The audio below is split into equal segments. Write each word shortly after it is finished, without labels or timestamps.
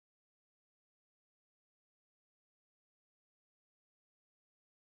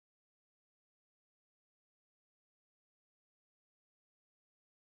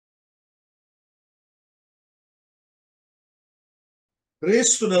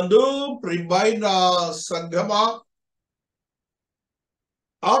క్రీస్తునందు ప్రియమైన సంఘమా,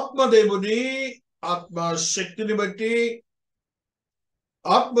 ఆత్మదేవుని ఆత్మశక్తిని బట్టి,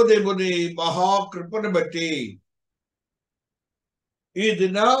 ఆత్మదేవుని మహాకృపను బట్టి ఈ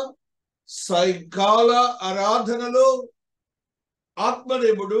దిన సాయంకాల ఆరాధనలో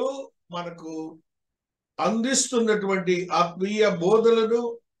ఆత్మదేవుడు మనకు అందిస్తున్నటువంటి ఆత్మీయ బోధలను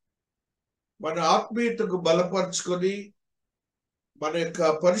మన ఆత్మీయతకు బలపరుచుకొని మన యొక్క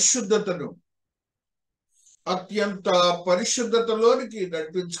పరిశుద్ధతను అత్యంత పరిశుద్ధతలోనికి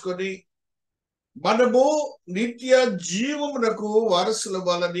నడిపించుకొని మనము నిత్య జీవమునకు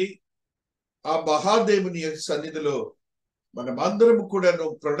వారసులవ్వాలని ఆ మహాదేవుని సన్నిధిలో మనమందరము కూడాను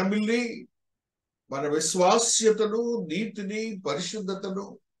ప్రణమిల్లి మన విశ్వాస్యతను, నీతిని, పరిశుద్ధతను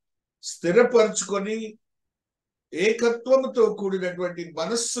స్థిరపరచుకొని ఏకత్వముతో కూడినటువంటి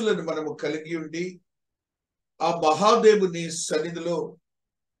మనస్సులను మనము కలిగి ఉండి ఆ మహాదేవుని సన్నిధిలో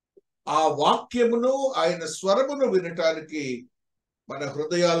ఆ వాక్యమును, ఆయన స్వరమును వినటానికి మన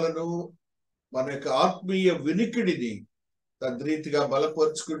హృదయాలను, మన యొక్క ఆత్మీయ వినికిడిని తద్రీతిగా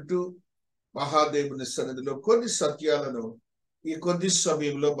బలపరుచుకుంటూ మహాదేవుని సన్నిధిలో కొన్ని సత్యాలను ఈ కొద్ది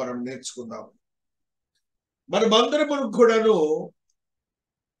సమయంలో మనం నేర్చుకుందాం. మనమందరము కూడాను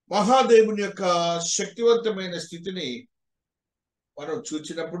మహాదేవుని యొక్క శక్తివంతమైన స్థితిని మనం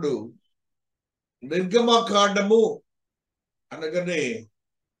చూచినప్పుడు నిర్గమకాండము అనగానే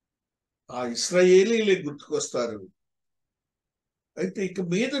ఆ ఇశ్రాయేలీలే గుర్తుకొస్తారు. అయితే ఇక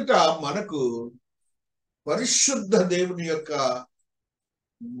మీదట మనకు పరిశుద్ధ దేవుని యొక్క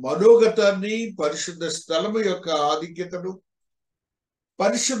మనోగతాన్ని, పరిశుద్ధ స్థలము యొక్క ఆధిక్యతను,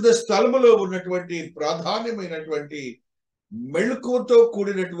 పరిశుద్ధ స్థలములో ఉన్నటువంటి ప్రాధాన్యమైనటువంటి మెళుకువతో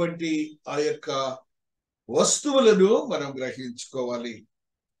కూడినటువంటి ఆ యొక్క వస్తువులను మనం గ్రహించుకోవాలి.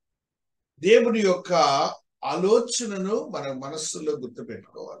 దేవుని యొక్క ఆలోచనను మన మనస్సులో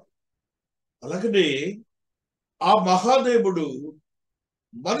గుర్తుపెట్టుకోవాలి. అలాగనే ఆ మహాదేవుడు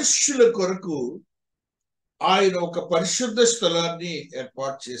మనుష్యుల కొరకు ఆయన ఒక పరిశుద్ధ స్థలాన్ని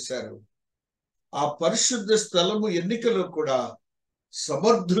ఏర్పాటు చేశారు. ఆ పరిశుద్ధ స్థలము ఎన్నికలో కూడా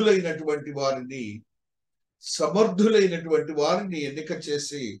సమర్థులైనటువంటి వారిని ఎన్నిక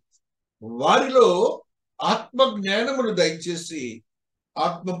చేసి వారిలో ఆత్మ జ్ఞానమును దయచేసి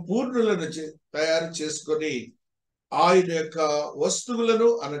ఆత్మ పూర్ణులను తయారు చేసుకొని ఆయన యొక్క వస్తువులను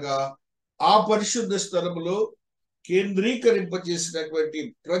అనగా ఆ పరిశుద్ధ స్థలములో కేంద్రీకరింపజేసినటువంటి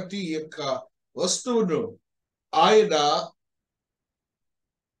ప్రతి యొక్క వస్తువును ఆయన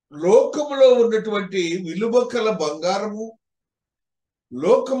లోకములో ఉన్నటువంటి విలువ కల బంగారము,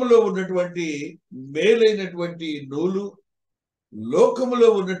 లోకములో ఉన్నటువంటి మేలైనటువంటి నూలు, లోకములో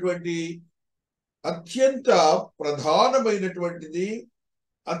ఉన్నటువంటి అత్యంత ప్రధానమైనటువంటిది,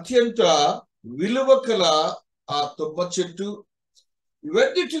 అత్యంత విలువ కల ఆ తుమ్మ చెట్టు,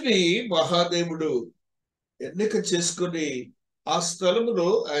 ఇవన్నిటినీ మహాదేవుడు ఎన్నిక చేసుకుని ఆ స్థలములో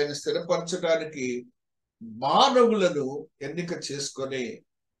ఆయన స్థిరపరచడానికి మానవులను ఎన్నిక చేసుకొని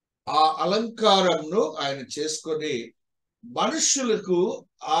ఆ అలంకారంను ఆయన చేసుకొని మనుష్యులకు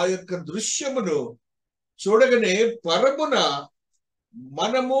ఆ యొక్క దృశ్యమును చూడగానే పరమున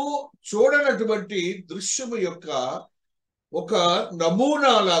మనము చూడనటువంటి దృశ్యము యొక్క ఒక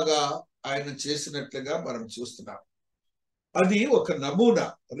నమూనా లాగా ఆయన చేసినట్లుగా మనం చూస్తున్నాం. అది ఒక నమూనా.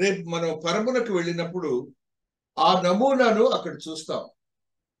 రేపు మనం పరమునకు వెళ్ళినప్పుడు ఆ నమూనాను అక్కడ చూస్తాం.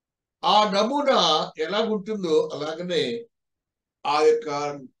 ఆ నమూనా ఎలాగుంటుందో అలాగనే ఆ యొక్క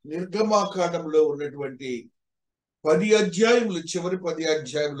నిర్గమాకాండంలో ఉన్నటువంటి 10 అధ్యాయములు, చివరి 10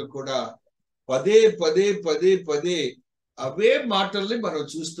 అధ్యాయములు కూడా పదే పదే పదే పదే అవే మాటల్ని మనం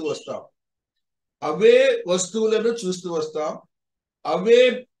చూస్తూ వస్తాం. అవే వస్తువులను చూస్తూ వస్తాం. అవే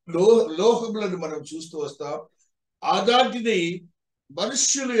లోహములను మనం చూస్తూ వస్తాం. ఆదాటిని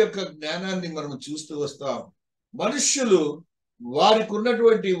మనుష్యుల యొక్క జ్ఞానాన్ని మనం చూస్తూ వస్తాం. మనుష్యులు వారికి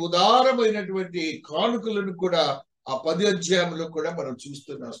ఉన్నటువంటి ఉదారమైనటువంటి కానుకలను కూడా ఆ 10 అధ్యాయంలో కూడా మనం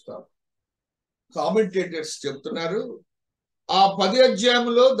చూస్తూనే వస్తాం. కామెంటేటర్స్ చెప్తున్నారు ఆ 10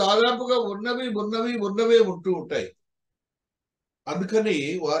 అధ్యాయంలో దాదాపుగా ఉన్నవే ఉంటూ ఉంటాయి. అందుకని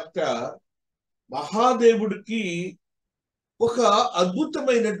వార్త మహాదేవుడికి ఒక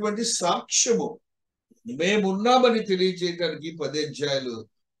అద్భుతమైనటువంటి సాక్ష్యము మేమున్నామని తెలియజేయడానికి 10 అధ్యాయాలు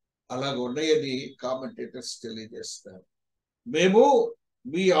అలాగ ఉన్నాయని కామెంటేటర్స్ తెలియజేస్తారు. మేము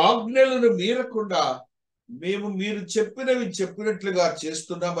మీ ఆజ్ఞలను మీరకుండా మేము మీరు చెప్పినట్లుగా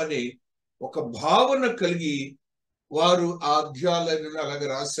చేస్తున్నామని ఒక భావన కలిగి వారు ఆ అధ్యాయాలను అలాగ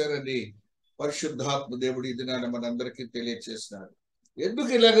రాశారని పరిశుద్ధాత్మ దేవుడు ఇది మనందరికీ తెలియజేస్తున్నారు.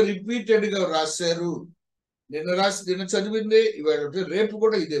 ఎందుకు ఇలాగ రిపీటెడ్ గా రాశారు? నిన్న చదివిందే ఇవాళ రేపు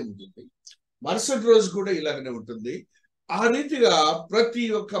కూడా ఇదే ఉంటుంది, మరుసటి రోజు కూడా ఇలాగనే ఉంటుంది. ఆ రీతిగా ప్రతి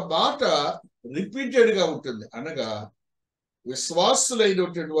ఒక్క మాట రిపీటెడ్ గా ఉంటుంది. అనగా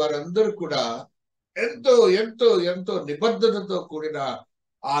విశ్వాసులైనటువంటి వారందరూ కూడా ఎంతో ఎంతో ఎంతో నిబద్ధతతో కూడిన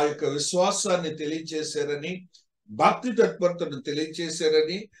ఆ యొక్క విశ్వాసాన్ని తెలియచేశారని, భక్తి తత్పరతను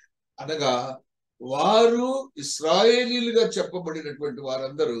తెలియచేశారని, అనగా వారు ఇశ్రాయేలీలుగా చెప్పబడినటువంటి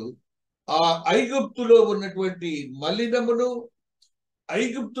వారందరూ ఆ ఐగుప్తులో ఉన్నటువంటి మలినమును,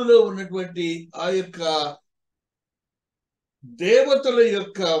 ఐగుప్తులో ఉన్నటువంటి ఆ యొక్క దేవతల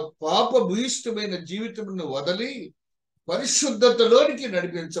యొక్క పాప భూయిష్టమైన జీవితమును వదలి పరిశుద్ధతలోనికి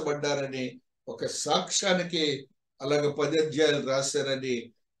నడిపించబడ్డారని ఒక సాక్ష్యానికి అలాగ 10 అధ్యాయాలు రాశారని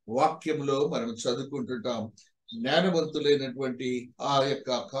వాక్యంలో మనం చదువుకుంటుంటాం. జ్ఞానవంతులైనటువంటి ఆ యొక్క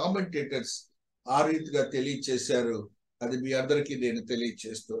కామెంటేటర్స్ ఆ రీతిగా తెలియచేశారు. అది మీ అందరికీ నేను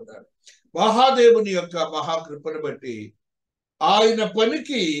తెలియచేస్తున్నాను. మహాదేవుని యొక్క మహాకృపను బట్టి ఆయన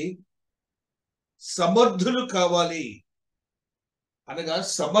పనికి సమర్థులు కావాలి, అనగా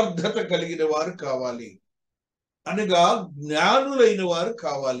సమర్థత కలిగిన వారు కావాలి, అనగా జ్ఞానులైన వారు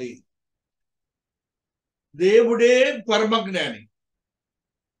కావాలి. దేవుడే పరమజ్ఞాని.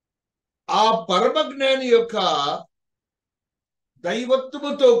 ఆ పరమజ్ఞాని యొక్క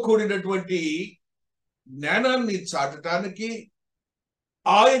దైవత్వముతో కూడినటువంటి జ్ఞానాన్ని చాటటానికి,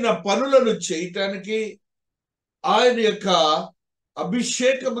 ఆయన పనులను చేయటానికి, ఆయన యొక్క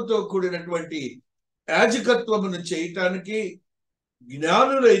అభిషేకముతో కూడినటువంటి యాజకత్వమును చేయటానికి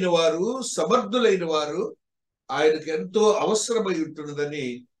జ్ఞానులైన వారు, సమర్థులైన వారు ఆయనకు ఎంతో అవసరమై ఉంటున్నదని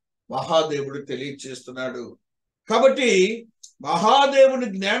మహాదేవుడు తెలియచేస్తున్నాడు. కాబట్టి మహాదేవుని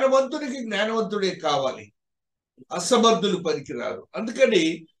జ్ఞానవంతునికి జ్ఞానవంతుడే కావాలి, అసమర్థులు పనికిరారు. అందుకని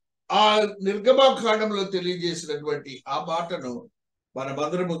ఆ నిర్గమాకాండంలో తెలియజేసినటువంటి ఆ మాటను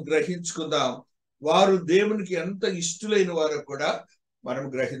మనమందరము గ్రహించుకుందాం. వారు దేవునికి ఎంత ఇష్టలైన వారో కూడా మనం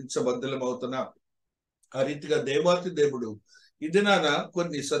గ్రహించబద్ధులం అవుతున్నాం. ఆ రీతిగా దేవాతి దేవుడు ఈ దినాన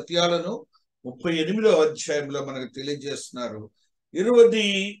కొన్ని సత్యాలను 38వ అధ్యాయంలో మనకు తెలియజేస్తున్నారు. 20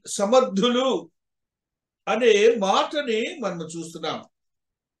 సమర్థులు అనే మాటని మనం చూస్తున్నాం.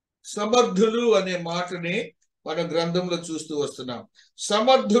 సమర్థులు అనే మాటని మన గ్రంథంలో చూస్తూ వస్తున్నాం.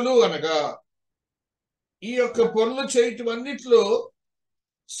 సమర్థులు అనగా ఈ యొక్క పనులు చేయటం అన్నిట్లో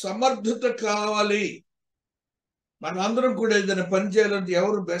సమర్థత కావాలి. మనం అందరం కూడా ఏదైనా పని చేయాలంటే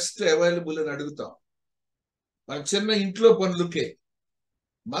ఎవరు బెస్ట్ అవైలబుల్ అని అడుగుతాం. మన చిన్న ఇంట్లో పనులకే,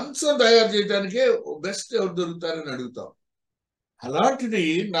 మంచం తయారు చేయడానికే బెస్ట్ ఎవరు దొరుకుతారని అడుగుతాం. అలాంటిది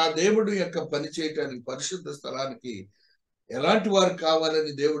నా దేవుడు యొక్క పని చేయటానికి, పరిశుద్ధ స్థలానికి ఎలాంటి వారు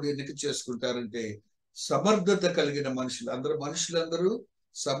కావాలని దేవుడు ఎన్నిక చేసుకుంటారంటే సమర్థత కలిగిన మనుషులు. మనుషులందరూ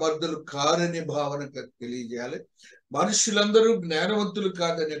సమర్థులు కారనే భావన తెలియజేయాలి. మనుషులందరూ జ్ఞానవంతులు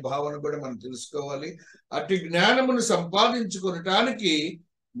కాదనే భావన కూడా మనం తెలుసుకోవాలి. అట్టి జ్ఞానమును సంపాదించుకోవటానికి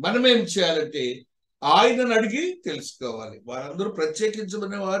మనం ఏం చేయాలంటే ఆయనను అడిగి తెలుసుకోవాలి. వారందరూ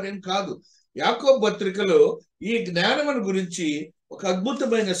ప్రత్యేకించబడిన వారేం కాదు. యాకోబు పత్రికలో ఈ జ్ఞానమును గురించి ఒక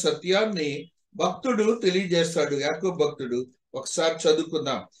అద్భుతమైన సత్యాన్ని భక్తుడు తెలియజేస్తాడు. యాకోబు భక్తుడు ఒకసారి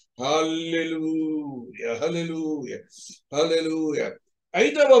చదువుకుందాం. హల్లెలూయా, హల్లెలూయా, హల్లెలూయా.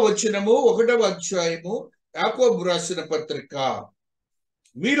 5వ వచనము 1వ అధ్యాయము యాకోబు రాసిన పత్రిక.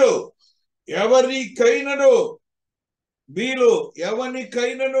 మీలో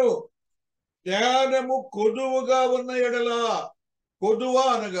ఎవరికైనను జ్ఞానము కొదువుగా ఉన్న ఎడల, కొదువ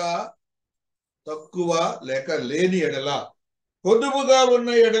అనగా తక్కువ లేక లేని ఎడల, కొదువుగా ఉన్న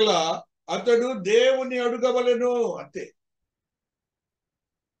ఎడల అతడు దేవుని అడగవలెను. అంతే.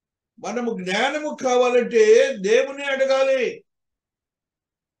 మనము జ్ఞానము కావాలంటే దేవుని అడగాలి.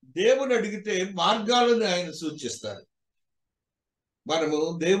 దేవుని అడిగితే మార్గాలను ఆయన సూచిస్తారు. మనము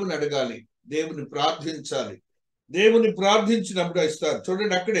దేవుని అడగాలి, దేవుని ప్రార్థించాలి. దేవుని ప్రార్థించినప్పుడు ఇస్తారు.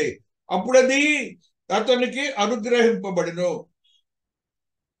 చూడండి అక్కడే, అప్పుడది అతనికి అనుగ్రహింపబడిను.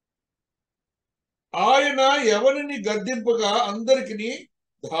 ఆయన ఎవరిని గద్దింపగా అందరికి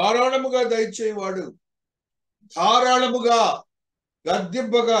ధారాళముగా దయచేవాడు. ధారాళముగా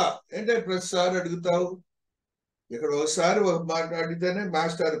గద్దింపగా అంటే ప్రతిసారి అడుగుతావు. ఇక్కడ ఒకసారి ఒక మాట అడిగితేనే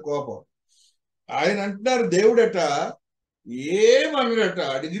మాస్టర్ కోపం. ఆయన అంటున్నారు దేవుడట ఏమన్నాడట,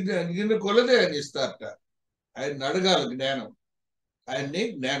 అడిగిన కొలదే ఆయన ఇస్తారట. ఆయన అడగాలి జ్ఞానం, ఆయన్ని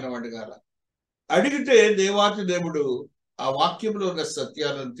జ్ఞానం అడగాల. అడిగితే దేవాతి దేవుడు ఆ వాక్యంలో ఉన్న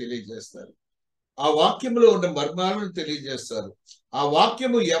సత్యాలను తెలియజేస్తారు. ఆ వాక్యంలో ఉన్న మర్మాలను తెలియజేస్తారు. ఆ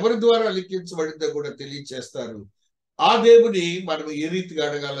వాక్యము ఎవరి ద్వారా లిఖించబడిందో కూడా తెలియజేస్తారు. ఆ దేవుని మనం ఏ రీతిగా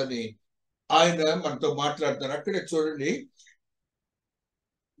అడగాలని ఆయన మనతో మాట్లాడుతారు. అక్కడే చూడండి,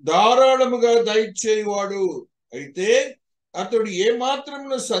 ధారాళముగా దయచేయువాడు అయితే అతడు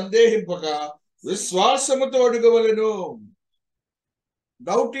ఏమాత్రమును సందేహింపక విశ్వాసముతో అడగవలెను.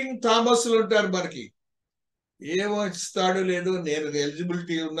 డౌటింగ్ థామస్లు ఉంటారు మనకి. ఏమో ఇస్తాడో లేదో, నేను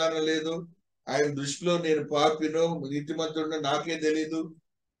ఎలిజిబిలిటీ ఉన్నానో లేదో, ఆయన దృష్టిలో నేను పాపినో నీతిమంతుడో నాకే తెలీదు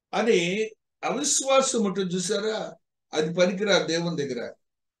అని అవిశ్వాసం ఉంటుంది చూసారా, అది పనికిరా దేవుని దగ్గర.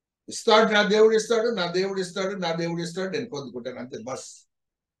 ఇస్తాడు, నా దేవుడు ఇస్తాడు, నా దేవుడు ఇస్తాడు, నా దేవుడు ఇస్తాడు, నేను పొందుకుంటాను అంతే బస్.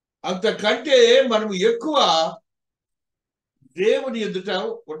 అంతకంటే మనం ఎక్కువ దేవుని ఎదుట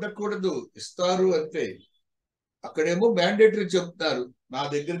ఉండకూడదు. ఇస్తారు అంతే. అక్కడేమో మ్యాండేటరీ చెప్తున్నారు, నా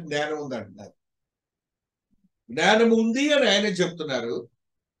దగ్గర జ్ఞానం ఉంది అంటున్నారు. జ్ఞానం ఉంది అని ఆయనే చెప్తున్నారు.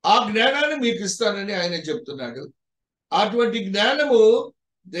 ఆ జ్ఞానాన్ని మీకు ఇస్తానని ఆయనే చెప్తున్నాడు. అటువంటి జ్ఞానము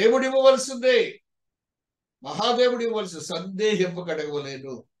దేవుడు ఇవ్వవలసిందే, మహాదేవుడు ఇవ్వవలసి,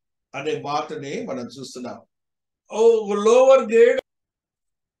 సందేహింపకడగవలేను అనే మాటని మనం చూస్తున్నాం. ఓ లోవర్ గ్రేడ్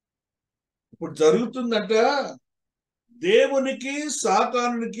ఇప్పుడు జరుగుతుందట. దేవునికి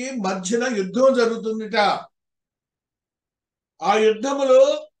సాతానునికి మధ్యన యుద్ధం జరుగుతుందిట. ఆ యుద్ధములో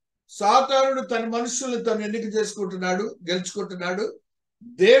సాతానుడు తన మనుషులను తను ఎన్నిక చేసుకుంటున్నాడు, గెలుచుకుంటున్నాడు.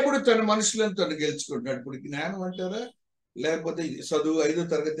 దేవుడు తన మనుషులను తను గెలుచుకుంటున్నాడు. ఇప్పుడు జ్ఞానం అంటారా, లేకపోతే చదువు 5వ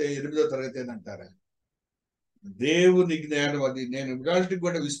తరగతి 8వ తరగతి అని అంటారా? దేవుని జ్ఞానం అది. నేను ఇవాళకి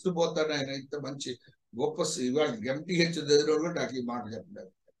కూడా విస్తుపోతాను. ఆయన ఇంత మంచి గొప్ప ఇవాళ ఎంటీహెచ్ చదివినోడు కూడా నాకు ఈ మాట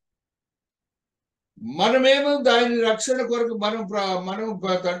చెప్పలేదు. మనమేమో దాని రక్షణ కొరకు మనం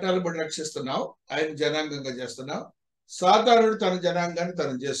తంటాలు బట్టి రక్షిస్తున్నాం, ఆయన జనాంగంగా చేస్తున్నాం. సాతానుడు తన జనాంగాన్ని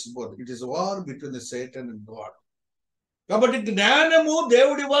తను చేసిపోతుంది. It is war between the Satan and God. కాబట్టి జ్ఞానము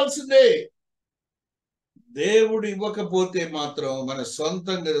దేవుడు ఇవ్వాల్సిందే. దేవుడు ఇవ్వకపోతే మాత్రం మన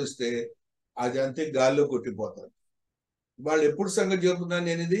సొంతంగా వస్తే అది అంతే గాల్లో కొట్టిపోతారు. వాళ్ళు ఎప్పుడు సంగతి చెబుతున్నాను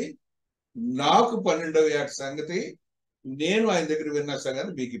నేను, ఇది నాకు 12వ ఏట సంగతి, నేను ఆయన దగ్గర విన్న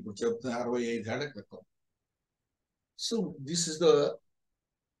సంగతి మీకు ఇప్పుడు చెప్తున్నా 65 ఏళ్ల క్రితం. So this is the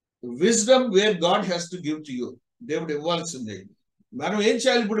wisdom where God has to give to you. దేవుడు ఇవ్వాల్సిందే. మనం ఏం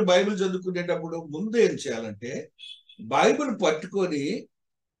చేయాలి? ఇప్పుడు బైబిల్ చదువుకునేటప్పుడు ముందు ఏం చేయాలంటే, బైబిల్ పట్టుకొని,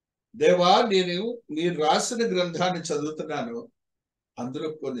 దేవా నేను మీరు రాసిన గ్రంథాన్ని చదువుతున్నాను, అందులో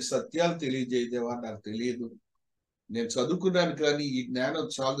కొన్ని సత్యాలు తెలియజేయదేవా, నాకు తెలియదు, నేను చదువుకున్నాను కానీ ఈ జ్ఞానం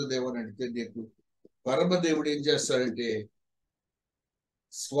చాలు దేవా అని అడిగితే, నీకు పరమదేవుడు ఏం చేస్తాడంటే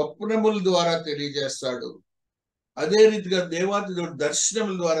స్వప్నముల ద్వారా తెలియజేస్తాడు. అదే రీతిగా దేవాతి దేవుడు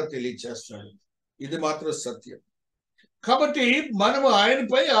దర్శనముల ద్వారా తెలియజేస్తాడు. ఇది మాత్రం సత్యం. కాబట్టి మనము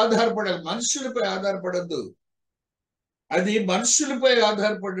ఆయనపై ఆధారపడాలి, మనుషులపై ఆధారపడద్దు. అది మనుషులపై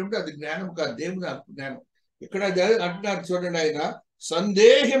ఆధారపడి అది జ్ఞానం కాదు, దేవుని జ్ఞానం. ఇక్కడ అంటున్నారు చూడండి, ఆయన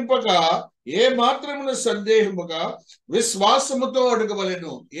సందేహింపక, ఏ మాత్రమును సందేహింపక విశ్వాసముతో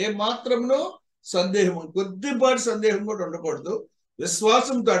అడగవలెను. ఏ మాత్రమును సందేహం, కొద్దిపాటి సందేహం కూడా ఉండకూడదు,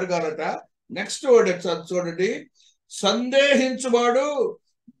 విశ్వాసంతో అడగాలట. నెక్స్ట్ వర్డ్ చూడండి, సందేహించువాడు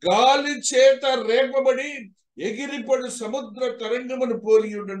గాలి చేత రేపబడి ఎగిరిపడు సముద్ర తరంగమును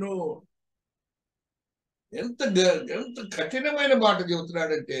పోలియుండును. ఎంత కఠినమైన మాట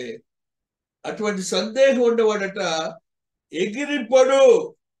చెబుతున్నాడంటే, అటువంటి సందేహం ఉండేవాడట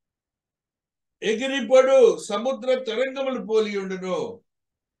ఎగిరిపడు సముద్ర తరంగములు పోలియుండును.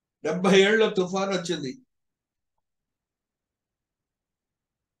 70 ఏళ్ళ తుఫాన్ వచ్చింది.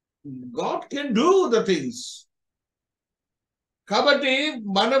 God can do the things. కాబట్టి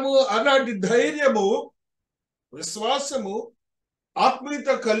మనము అలాంటి ధైర్యము, విశ్వాసము, ఆత్మీయత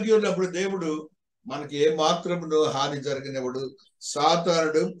కలిగి ఉన్నప్పుడు దేవుడు మనకి ఏ మాత్రమును హాని జరగనివాడు.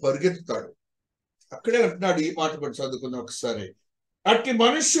 సాతానుడు పరిగెత్తుతాడు. అక్కడే అంటున్నాడు, ఈ మాట కూడా చదువుకుందాం ఒకసారి. అట్టి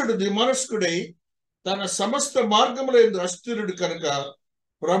మనుష్యుడు దిమనస్కుడై తన సమస్త మార్గముల యందు అస్థిరుడు కనుక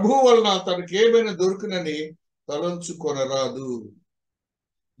ప్రభు వలన తనకి ఏమైనా దొరుకునని తలంచుకొనరాదు.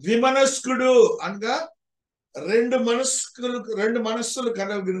 ద్విమనస్కుడు అనగా రెండు మనస్సులు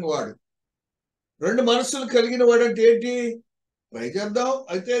కలిగిన వాడు. రెండు మనస్సులు కలిగిన వాడు అంటే ఏంటి? ట్రై చేద్దాం,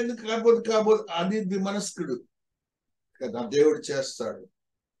 అయితే ఎందుకు కాబోదు అది ద్విమనస్కుడు. నా దేవుడు చేస్తాడు,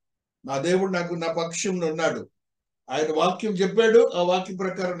 నా దేవుడు నాకు నా పక్షంలో ఉన్నాడు, ఆయన వాక్యం చెప్పాడు, ఆ వాక్యం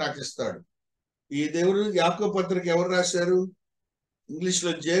ప్రకారం నాకు ఇస్తాడు. ఈ దేవుడు యాకోబు పత్రిక ఎవరు రాశారు? ఇంగ్లీష్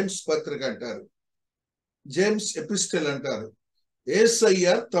లో జేమ్స్ పత్రిక అంటారు, జేమ్స్ ఎపిస్టల్ అంటారు. యేసయ్య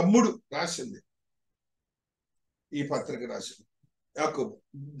తమ్ముడు రాసింది ఈ పత్రిక, రాసింది యాకోబు.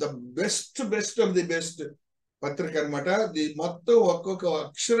 The best of the best పత్రిక అనమాట. ఇది మొత్తం ఒక్కొక్క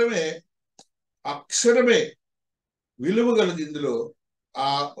అక్షరమే విలువ గలది. ఇందులో ఆ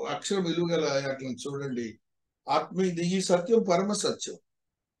అక్షరం విలువ గల అట్లా చూడండి. ఆత్మీయ ఈ సత్యం పరమ సత్యం.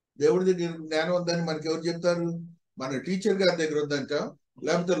 దేవుడి దగ్గర జ్ఞానం ఉందని మనకి ఎవరు చెప్తారు? మన టీచర్ గారి దగ్గర ఉందంటాం,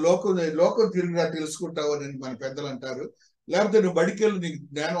 లేకపోతే లోకం తిరిగిరా తెలుసుకుంటావు అని మన పెద్దలు అంటారు, లేకపోతే నువ్వు బడికెళ్ళి నీకు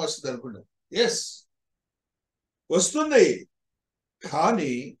జ్ఞానం వస్తుంది అనుకుంటా. ఎస్, వస్తుంది,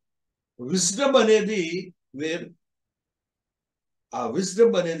 కానీ విజ్డమ్ అనేది వేరు. ఆ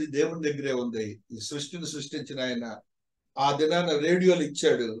విజ్డమ్ అనేది దేవుని దగ్గరే ఉంది. ఈ సృష్టిని సృష్టించిన ఆయన ఆ దినాన రేడియోలు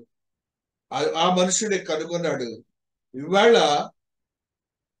ఇచ్చాడు, ఆ మనుషుడే కనుగొన్నాడు. ఇవాళ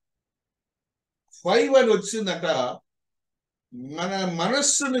 5 అని వచ్చిందట. మన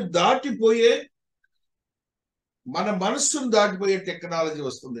మనస్సును దాటిపోయే టెక్నాలజీ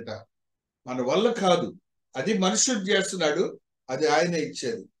వస్తుందిట. మన వల్ల కాదు, అది మనుషుడు చేస్తున్నాడు, అది ఆయన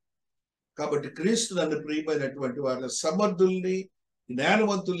ఇచ్చేది. కాబట్టి క్రీస్తు నన్ను ప్రియమైనటువంటి వారి సమర్థుల్ని,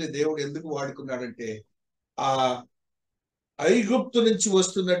 జ్ఞానవంతుల్ని దేవుడు ఎందుకు వాడుకున్నాడంటే ఆ ఐగుప్తు నుంచి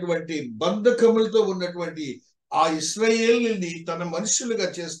వస్తున్నటువంటి బంధకములతో ఉన్నటువంటి ఆ ఇశ్రాయేలుని తన మనుషులుగా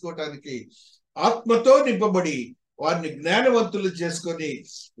చేసుకోవటానికి ఆత్మతో నింపబడి వారిని జ్ఞానవంతులు చేసుకొని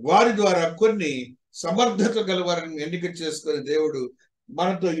వారి ద్వారా కొన్ని సమర్థత గల వారిని ఎన్నిక చేసుకొని దేవుడు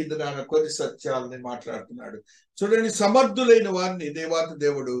మనతో ఇదిన కొన్ని సత్యాలని మాట్లాడుతున్నాడు. చూడండి, సమర్థులైన వారిని దేవాతి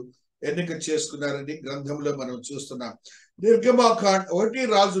దేవుడు ఎన్నిక చేసుకున్నారని గ్రంథంలో మనం చూస్తున్నాం. నిర్గమాకాండ 1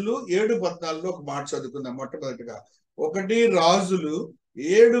 రాజులు 7:14 ఒక మాట చదువుకుందాం. మొట్టమొదటిగా 1 రాజులు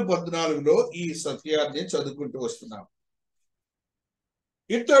 7:14 ఈ సత్యాన్ని చదువుకుంటూ వస్తున్నాం.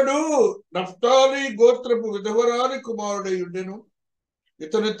 ఇతడు నఫ్తాలి గోత్రపు విధవరాలి కుమారుడై ఉండెను.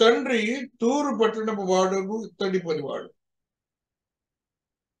 ఇతని తండ్రి తూరు పట్టణపు వాడము, ఇత్తడి పనివాడు.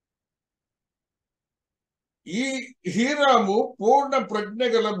 ఈ హీరాము పూర్ణ ప్రజ్ఞ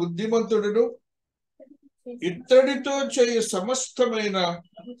గల బుద్ధిమంతుడును, ఇత్తడితో చేయు సమస్తమైన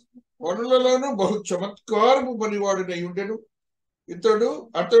పనులలోనూ బహు చమత్కారము పనివాడునై ఉండెను.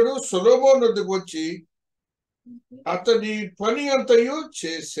 అతడు సొలొమోను వద్దకు వచ్చి అతని పని అంతయు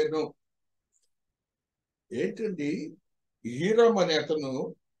చేసెను. ఏంటండి, హీరామ్ అనే అతను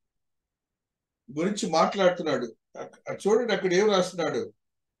గురించి మాట్లాడుతున్నాడు. చూడండి, అక్కడ ఏం రాస్తున్నాడు?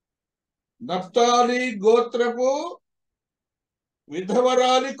 నఫ్తాలి గోత్రపు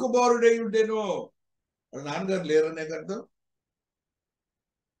విధవరాలి కుమారుడై ఉండెను. వాళ్ళ నాన్నగారు లేరనే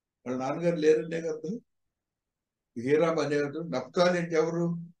అర్థం. హీరామ్ అనే అర్థం. నఫ్తాలి అంటే ఎవరు?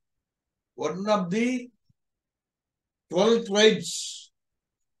 1 ఆఫ్ ది 12 ట్రైబ్స్,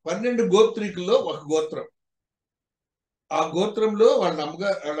 12 గోత్రికుల్లో ఒక గోత్రం. ఆ గోత్రంలో వాళ్ళ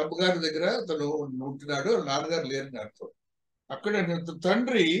అమ్మగారి దగ్గర తను ఉంటున్నాడు. వాళ్ళ నాన్నగారు లేరని అర్థం. అక్కడ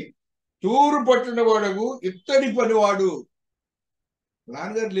తండ్రి తూరు పట్టిన వాడవు, ఇత్తడి పనివాడు.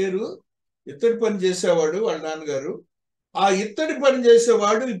 నాన్నగారు లేరు, ఇత్తడి పని చేసేవాడు వాళ్ళ నాన్నగారు. ఆ ఇత్తడి పని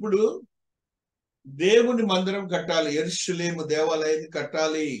చేసేవాడు ఇప్పుడు దేవుని మందిరం కట్టాలి, యెరూషలేము దేవాలయాన్ని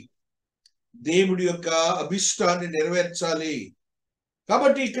కట్టాలి, దేవుడి యొక్క అభిష్టాన్ని నెరవేర్చాలి.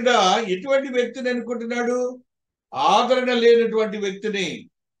 కాబట్టి ఇక్కడ ఎటువంటి వ్యక్తిని అనుకుంటున్నాడు? ఆదరణ లేనటువంటి వ్యక్తిని.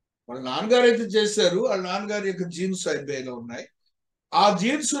 వాళ్ళ నాన్నగారు అయితే చేశారు, వాళ్ళ నాన్నగారి యొక్క జీన్స్ అయిపోయిలో ఉన్నాయి. ఆ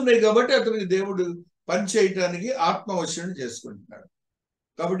జీన్స్ ఉన్నాయి కాబట్టి అతనికి దేవుడు పని చేయటానికి ఆత్మవశం చేసుకుంటున్నాడు.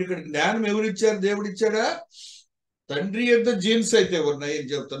 కాబట్టి ఇక్కడ జ్ఞానం ఎవరిచ్చారు? దేవుడు ఇచ్చాడా? తండ్రి యొక్క జీన్స్ అయితే ఉన్నాయి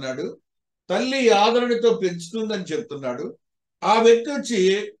అని చెప్తున్నాడు. తల్లి ఆదరణతో పెంచుతుందని చెప్తున్నాడు. ఆ వ్యక్తి వచ్చి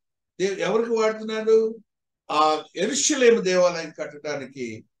ఎవరికి వాడుతున్నాడు? ఆ యెరూషలేము దేవాలయం కట్టడానికి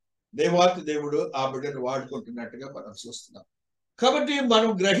దేవాతి దేవుడు ఆ బిడ్డను వాడుకుంటున్నట్టుగా మనం చూస్తున్నాం. కాబట్టి మనం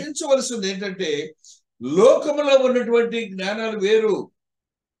గ్రహించవలసింది ఏంటంటే, లోకములో ఉన్నటువంటి జ్ఞానాలు వేరు,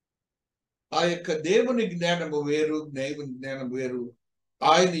 ఆ యొక్క దేవుని జ్ఞానము వేరు, దేవుని జ్ఞానం వేరు.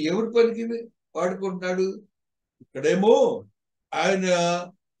 ఆయన ఎవరి పనికి వాడుకుంటున్నాడు? ఇక్కడేమో ఆయన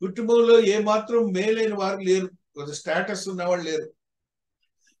కుటుంబంలో ఏమాత్రం మేలైన వారు లేరు, స్టేటస్ ఉన్నవాళ్ళు లేరు.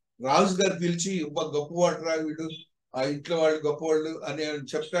 రాజు గారు పిలిచి గొప్పవాడు రా వీడు, ఆ ఇంట్లో వాళ్ళు గొప్పవాళ్ళు అని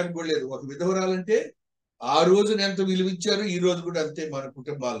చెప్పడానికి కూడా లేదు. ఒక విధవరాలంటే ఆ రోజున ఎంత విలువిచ్చారో ఈ రోజు కూడా అంతే మన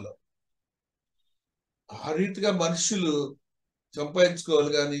కుటుంబాల్లో. ఆ రీతిగా మనుషులు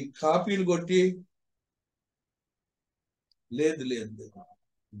సంపాదించుకోవాలి, కానీ కాపీలు కొట్టి లేదు.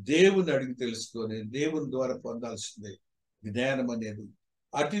 దేవుని అడిగి తెలుసుకొని దేవుని ద్వారా పొందాల్సిందే జ్ఞానం అనేది.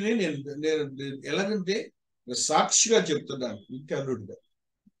 అటునే నేను ఎలాగంటే సాక్షిగా చెప్తున్నాను, ఇంటి అల్లుడిగా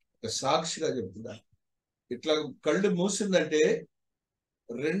సాక్షిగా చెప్తున్నాను. ఇట్లా కళ్ళు మూసిందంటే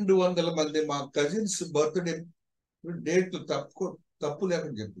 200 మంది మా కజిన్స్ బర్త్డే డేట్ తప్పు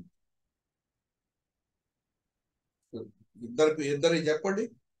లేకుండా చెప్పింది. ఇద్దరు చెప్పండి,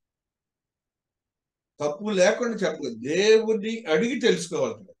 తప్పు లేకుండా చెప్పలేదు. దేవుని అడిగి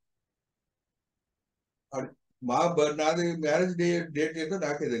తెలుసుకోవాలి. నాది మ్యారేజ్ డేట్ ఏదో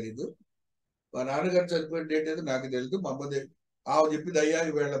నాకే తెలీదు, మా నాన్నగారు చనిపోయిన డేట్ ఏదో నాకు తెలియదు. మా అమ్మదే చెప్పింది, అయ్యా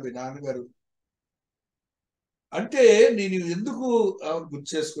ఈవేళ మీ నాన్నగారు అంటే. నేను ఎందుకు గుర్తు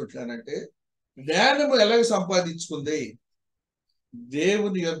చేసుకుంటున్నానంటే, జ్ఞానము ఎలాగ సంపాదించుకుంది?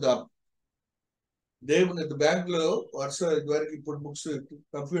 దేవుని యొద్ద బ్యాంకులో వరకు ఇప్పుడు బుక్స్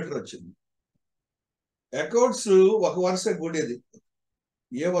కంప్యూటర్ వచ్చింది. అకౌంట్స్ ఒక వరుస కూడేది,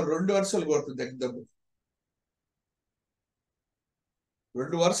 2 వరుసలు కొడుతుంది దగ్గర.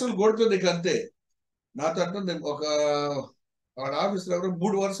 2 వరుసలు కొడుతుంది ఇక అంతే. నాతో అంటుంది ఒక వాళ్ళ ఆఫీస్లో ఎవరో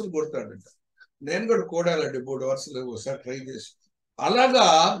 3 వరుసలు కొడతాడంట. నేను కూడా కూడాలండి 3 వరుసలు ఒకసారి ట్రై చేసి. అలాగా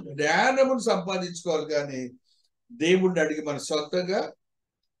జ్ఞానమును సంపాదించుకోవాలి, కానీ దేవుణ్ణి అడిగి మన సొంతంగా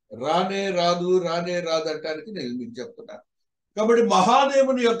రానే రాదు అంటానికి నేను మీకు చెప్తున్నాను. కాబట్టి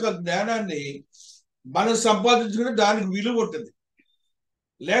మహాదేవుని యొక్క జ్ఞానాన్ని మనం సంపాదించుకుంటే దానికి విలువ ఉంటుంది,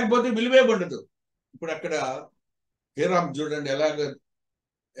 లేకపోతే విలువే ఉండదు. ఇప్పుడు అక్కడ హేరామ్ చూడండి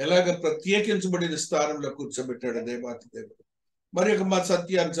ఎలాగ ప్రత్యేకించబడిన స్థానంలో కూర్చోబెట్టాడు దేవాతి దేవుడు. మరి ఒక మా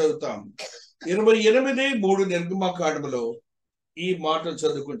సత్యాన్ని చదువుతాం. 28:3 నిర్గమాకాండములో ఈ మాటలు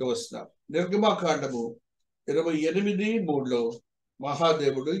చదువుకుంటూ వస్తున్నాం. నిర్గమాకాండము 28:3లో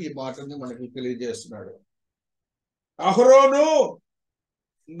మహాదేవుడు ఈ మాటని మనకి తెలియజేస్తున్నాడు. అహరోను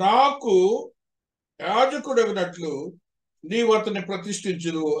నాకు యాజకుడగినట్లు నీవు అతన్ని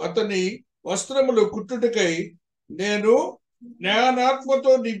ప్రతిష్ఠించును, అతని వస్త్రములు కుట్టుటకై నేను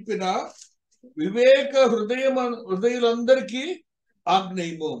జ్ఞానాత్మతో నింపిన వివేక హృదయులందరికీ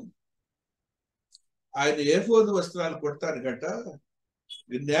ఆజ్ఞయము. ఆయన ఏఫోదు వస్త్రాలు కుడతారు గట,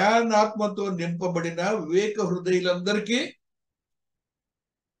 జ్ఞానాత్మతో నింపబడిన వివేక హృదయులందరికీ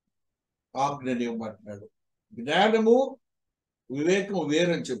ఆజ్ఞనివ్వమంటున్నాడు. జ్ఞానము వివేకము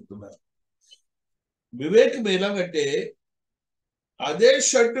వేరని చెప్తున్నారు. వివేకం ఎలాగంటే అదే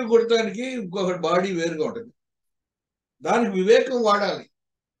షర్టు కుడటానికి ఇంకొక బాడీ వేరుగా ఉంటుంది, దానికి వివేకం వాడాలి.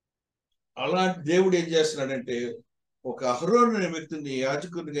 అలాంటి దేవుడు ఏం చేస్తున్నాడంటే ఒక అహరోను అనే వ్యక్తిని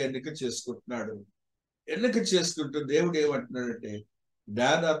యాజకునిగా ఎన్నిక చేసుకుంటున్నాడు. ఎన్నిక చేసుకుంటూ దేవుడు ఏమంటున్నాడంటే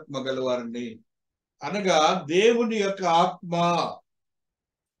జ్ఞానాత్మ గలవారిని, అనగా దేవుని యొక్క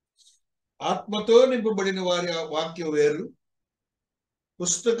ఆత్మతో నింపబడిన వారి వాక్యం వేరు,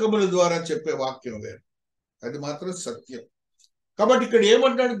 పుస్తకముల ద్వారా చెప్పే వాక్యం వేరు. అది మాత్రం సత్యం. కాబట్టి ఇక్కడ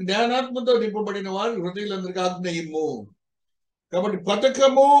ఏమంటాడు, జ్ఞానాత్మతో నింపబడిన వారి హృదయులందరికీ ఆజ్ఞయము. కాబట్టి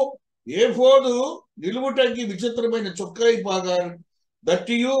పథకము ఏఫోదు నిలువుటంగి విచిత్రమైన చొక్కాయి పాగా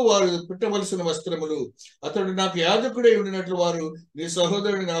దట్టియు వారు పెట్టవలసిన వస్త్రములు. అతడు నాకు యాజకుడై ఉండినట్లు వారు నీ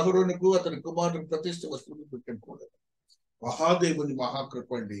సహోదరుని అహరోనుకు అతని కుమారుని ప్రతిష్ఠ వస్త్రములు పెట్టకూడదు. మహాదేవుని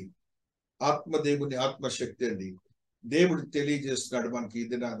మహాకృప అండి, ఆత్మదేవుని ఆత్మశక్తి అండి. దేవుడు తెలియజేస్తున్నాడు మనకి ఈ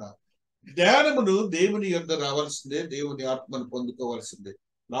దినాన జ్ఞానమును దేవుని యొద్ద రావాల్సిందే, దేవుని ఆత్మను పొందుకోవాల్సిందే.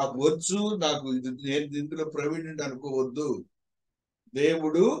 నాకు వచ్చు, నాకు నేను ఇందులో ప్రవీణుడు అనుకోవద్దు.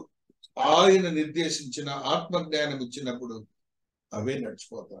 దేవుడు ఆయన నిర్దేశించిన ఆత్మ జ్ఞానం ఇచ్చినప్పుడు అవే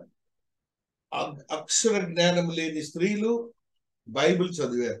నడిచిపోతాయి. అక్షర జ్ఞానం లేని స్త్రీలు బైబిల్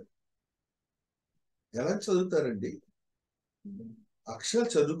చదివారు. ఎలా చదువుతారండి? అక్షరాలు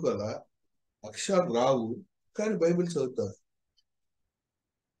చదువుకోవాలా, అక్షరాలు రావు, కానీ బైబిల్ చదువుతారు.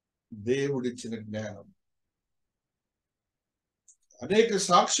 దేవుడిచ్చిన జ్ఞానం. అనేక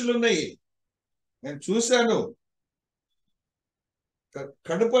సాక్షులు ఉన్నాయి, నేను చూశాను.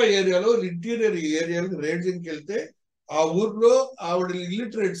 కడప ఏరియాలో ఇంటీరియర్ ఏరియాలో రేంజింగ్కి వెళ్తే ఆ ఊర్లో ఆవిడ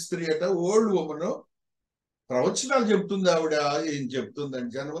ఇల్లిటరేట్ స్త్రీ అట, ఓల్డ్ ఉమెన్, ప్రవచనాలు చెప్తుంది. ఆవిడ ఏం చెప్తుందని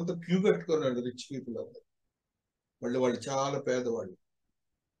జనమంతా క్యూ కట్టుకున్నాడు, రిచ్ పీపుల్ అందరు. వాళ్ళు చాలా పేదవాళ్ళు.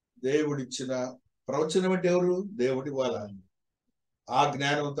 దేవుడిచ్చిన ప్రవచనం అంటే ఎవరు? దేవుడి వాళ్ళ. ఆ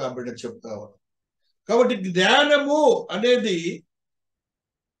జ్ఞానంతో ఆ బిడ్డ చెప్తా ఉన్నారు. కాబట్టి జ్ఞానము అనేది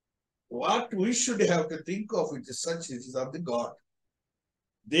what we should have to think of it such it is of the God.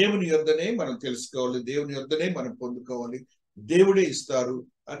 దేవుని యొద్దనే మనం తెలుసుకోవాలి, దేవుని యొద్దనే మనం పొందుకోవాలి, దేవుడే ఇస్తారు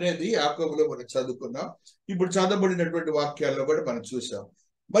అనేది యాకోబులో మనం చదువుకున్నాం. ఇప్పుడు చదవబడినటువంటి వాక్యాల్లో కూడా మనం చూసాం.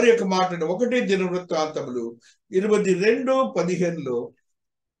 మరి ఒక మాటను 1 దినవృత్తాంతములు 22:15లో,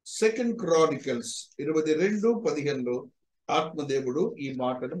 2 Chronicles 22:15లో ఆత్మదేవుడు ఈ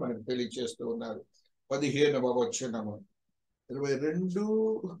మాటను మనకు తెలియజేస్తూ ఉన్నారు. 15వ వచనము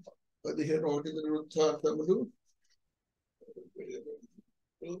 22:15 1 దినవృత్తాంతములు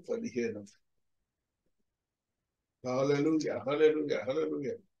 15. హల్లెలూయా, హల్లెలూయా,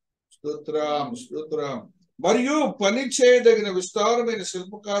 హల్లెలూయా. స్తోత్రం, స్తోత్రం. మరియు పని చేయదగిన విస్తారమైన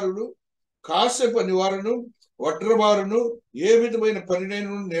శిల్పకారులు, కాస్య పనివారును, వడ్రవారును, ఏ విధమైన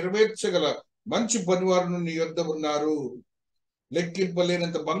పనినైనా నెరవేర్చగల మంచి పనివారును నీ యొద్ద ఉన్నారు.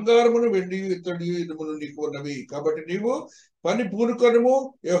 లెక్కింపలేనంత బంగారమును, వెండి, ఇత్తడి, ఇనుమును నీకు ఉన్నవి. కాబట్టి నీవు పని పూనుకొనుము,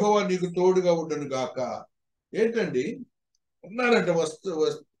 యెహోవా నీకు తోడుగా ఉండును గాక. ఏంటండి, ఉన్నారంట,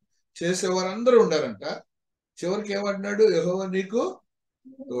 చేసేవారు అందరూ ఉండారంట. చివరికి ఏమంటున్నాడు? యెహోవా నీకు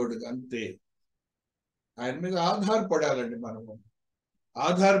తోడుగా. అంతే. ఆయన మీద ఆధారపడాలండి మనము.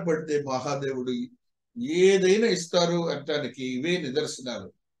 ఆధారపడితే మహాదేవుడు ఏదైనా ఇస్తారు అంటానికి ఇవే నిదర్శనాలు.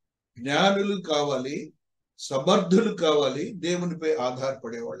 జ్ఞానులు కావాలి, సమర్థులు కావాలి, దేవునిపై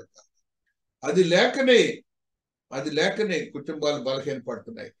ఆధారపడేవాళ్ళు కావాలి. అది లేకనే కుటుంబాలు బలహీన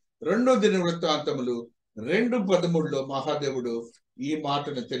పడుతున్నాయి. 2 దినవృత్తాంతములు 2:13లో మహాదేవుడు ఈ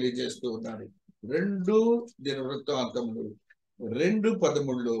మాటను తెలియజేస్తూ ఉన్నాడు. 2 దినవృత్తాంతములు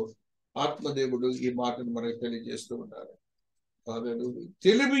 2:13 ఆత్మదేవుడు ఈ మాటను మనకు తెలియజేస్తూ ఉన్నారు.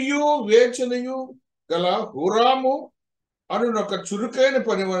 తెలివియు వేచనయు గల హురాము అనునొక చురుకైన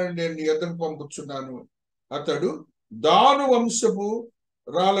పనివాడిని నేను నీ యొద్దకు పంపుచున్నాను. అతడు దాను వంశపు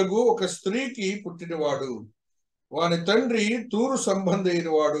రాలగు ఒక స్త్రీకి పుట్టినవాడు. వాని తండ్రి తూరు సంబంధి అయిన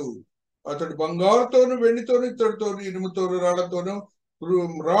వాడు. అతడు బంగారుతోను వెండితోను ఇత్తడితోను ఇనుముతోను రాళ్లతోను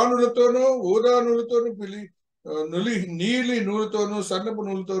రాణులతోనూ ఊదానులతోనూ నీలి నూలుతోనూ సన్నపు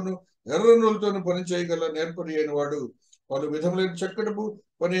నూలుతోనూ ఎర్ర నూలుతోనూ పని చేయగల నేర్పరి అయిన వాడు. పలు విధములైన చక్కడపు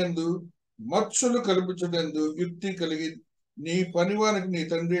పని యందు మచ్చులు కల్పించడందు యుక్తి కలిగి నీ పనివానికి నీ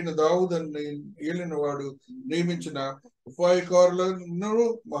తండ్రి అయిన దావూదును ఏలిన వాడు నియమించిన ఉపాయకారులను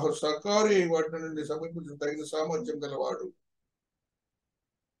సహకారి వాటి నుండి సమీపించిన తగిన సామర్థ్యం గలవాడు.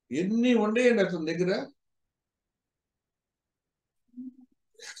 ఎన్ని ఉండేయండి అతని దగ్గర,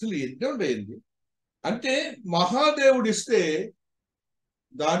 అసలు ఎన్ని ఉండేయండి అంటే మహాదేవుడు ఇస్తే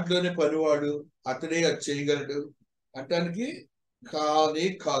దాంట్లోనే పనివాడు అతడే అది చేయగలడు అంటానికి కానే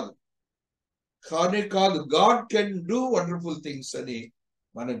కాదు. God can do wonderful things అని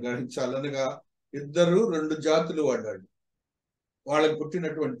మనం గ్రహించాలనగా 2 జాతులు వాడాడు. వాళ్ళకు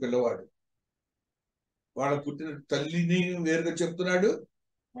పుట్టినటువంటి పిల్లవాడు, వాళ్ళకు పుట్టిన తల్లిని వేరుగా చెప్తున్నాడు.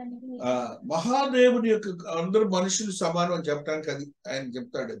 మహాదేవుని యొక్క అందరూ మనుషులు సమానం అని చెప్పడానికి అది ఆయన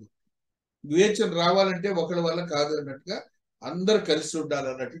చెప్తాడు. అది వివేచన రావాలంటే ఒకరి వల్ల కాదు అన్నట్టుగా అందరు కలిసి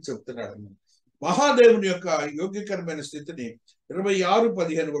ఉండాలన్నట్టు చెప్తున్నాడు అన్నమాట. మహాదేవుని యొక్క యోగ్యకరమైన స్థితిని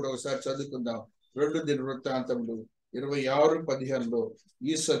 26:15 కూడా ఒకసారి చదువుకుందాం. 2 దినవృత్తాంతములు 26:15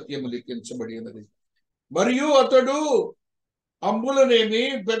 ఈ సత్యము లిఖించబడి ఉన్నది. మరియు అతడు అంబులనేమి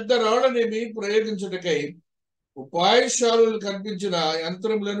పెద్ద రాళ్లనేమి ప్రయోగించుటకై ఉపాయశాలలు కనిపించిన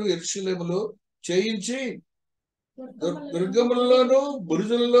యంత్రములను యెరూషలేములో చేయించి దుర్గములలోనూ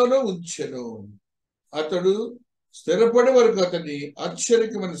బురుజులలోనూ ఉంచెను. అతడు స్థిరపడి వరకు అతని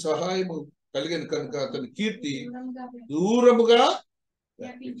ఆశ్చర్యకమైన సహాయము కలిగిన కనుక అతని కీర్తి దూరముగా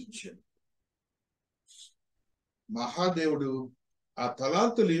వ్యాపించెను. మహాదేవుడు ఆ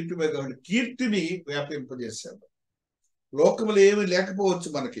తలాంతులు ఇంటి మీద కీర్తిని వ్యాపింపజేశాడు. లోకములు ఏమి లేకపోవచ్చు,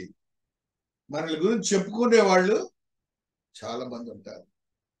 మనల్ని గురించి చెప్పుకునే వాళ్ళు చాలా మంది ఉంటారు.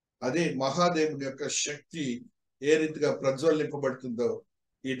 అదే మహాదేవుని యొక్క శక్తి ఏ రీతిగా ప్రజ్వలింపబడుతుందో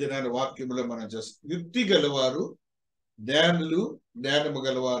ఈ దినాన్ని వాక్యములో మనం చేస్తాం. యుక్తి గలవారు, జ్ఞానము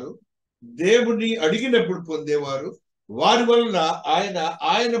గలవారు, దేవుని అడిగినప్పుడు పొందేవారు, వారి వలన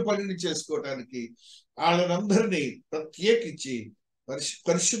ఆయన పనిని చేసుకోవటానికి వాళ్ళనందరినీ ప్రత్యేకించి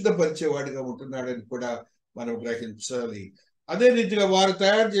పరిశుద్ధపరిచేవాడిగా ఉంటున్నాడని కూడా మనం గ్రహించాలి. అదే రీతిగా వారు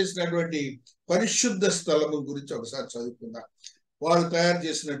తయారు చేసినటువంటి పరిశుద్ధ స్థలము గురించి ఒకసారి చదువుకుందాం. వారు తయారు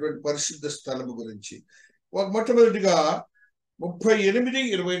చేసినటువంటి పరిశుద్ధ స్థలము గురించి మొట్టమొదటిగా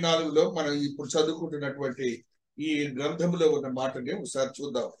 38:24 మనం ఇప్పుడు చదువుకుంటున్నటువంటి ఈ గ్రంథంలో ఉన్న మాటని ఒకసారి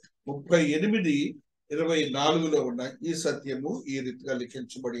చూద్దాం. 38:24 ఉన్న ఈ సత్యము ఈ రీతిగా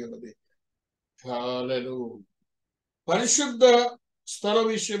లిఖించబడి ఉన్నది. పరిశుద్ధ స్థల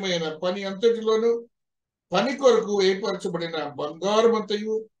విషయమైన పని అంతటిలోనూ పని కొరకు ఏర్పరచబడిన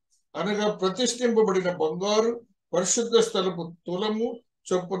బంగారమంతయు అనగా ప్రతిష్ఠింపబడిన బంగారు పరిశుద్ధ స్థలపు తులము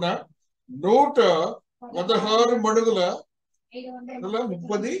చొప్పున 116 మడుగుల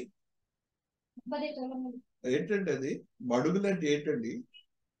 30 ఏంటండి అది మడుగులు అంటే ఏంటండి?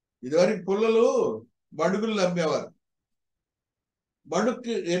 ఇదివరకు పుల్లలు మడుగులు అమ్మేవారు.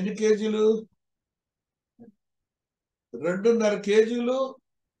 మడుగుకి ఎన్ని కేజీలు? 2.5 కేజీలు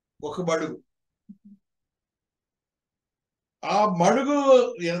ఒక మడుగు. ఆ మడుగు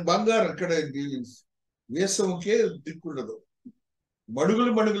బంగారం ఇక్కడ వేసముకే దిక్కుండదు.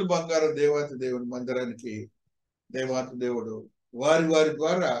 మడుగులు బంగారం దేవాతి దేవుని మందిరానికి దేవాతి దేవుడు వారి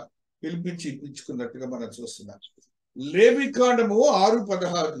ద్వారా పిలిపించి ఇప్పించుకున్నట్టుగా మనం చూస్తున్నాం. లేవికాండము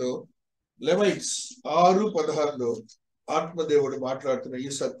 6:16 లెవైట్స్ 6:16 ఆత్మదేవుడు మాట్లాడుతున్న ఈ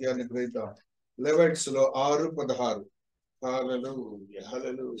సత్యాన్ని గ్రహిద్దాం. లెవైట్స్ లో 6:16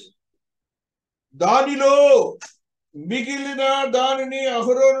 దానిలో మిగిలిన దానిని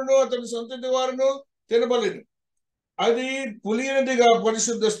అహరోనును అతని సంతతి వారును తినబలెను. అది పులియనదిగా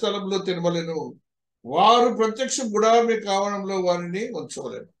పరిశుద్ధ స్థలంలో తినబలెను. వారు ప్రత్యక్ష గుడారి కావడంలో వారిని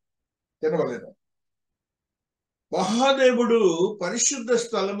తినవలేను. మహాదేవుడు పరిశుద్ధ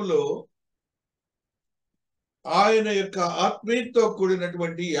స్థలములో ఆయన యొక్క ఆత్మీయతో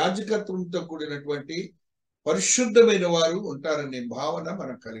కూడినటువంటి యాజకత్వంతో కూడినటువంటి పరిశుద్ధమైన వారు ఉంటారనే భావన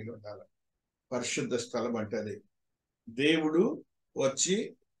మనం కలిగి ఉండాలి. పరిశుద్ధ స్థలం అంటే అదే దేవుడు వచ్చి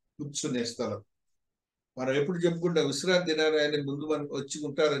కూర్చునే స్థలం. మనం ఎప్పుడు చెప్పుకుంటాం విశ్రాంతి దినాన్ని ఆయన ముందు మనం వచ్చి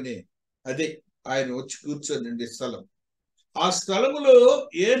ఉంటారని, అదే ఆయన వచ్చి కూర్చొని స్థలం. ఆ స్థలములో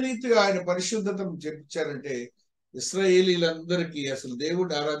ఏ రీతిగా ఆయన పరిశుద్ధతను చెప్పించారంటే, ఇశ్రాయేలీలందరికీ అసలు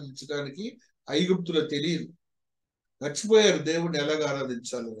దేవుడిని ఆరాధించడానికి ఐగుప్తులో తెలియదు, మర్చిపోయారు దేవుడిని ఎలాగ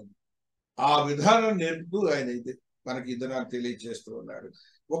ఆరాధించాలో. ఆ విధానం నేర్పుతూ ఆయన ఇది మనకి ఇదనాలు తెలియజేస్తూ ఉన్నాడు.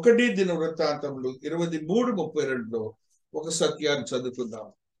 1 దినవృత్తాంతములు 23:32 ఒక సత్యాన్ని చదువుకుందాం.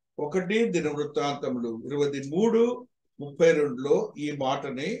 1 దినవృత్తాంతములు 23:32 ఈ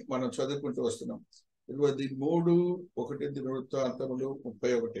మాటని మనం చదువుకుంటూ వస్తున్నాం. 1 దినవృత్తాంతములు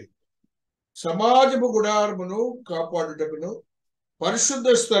 31. సమాజపు గుడారమును కాపాడుటకును పరిశుద్ధ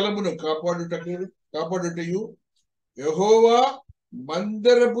స్థలమును కాపాడుటయు యెహోవా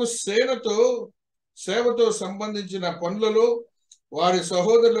మందిరపు సేవతో సంబంధించిన పనులలో వారి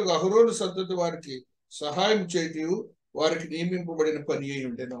సహోదరులకు అహరోను సంతతి వారికి సహాయం చేయటం వారికి నియమింపబడిన పని అయి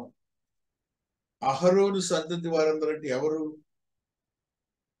ఉండెను. అహరోను సంతతి వారందరంటే ఎవరు?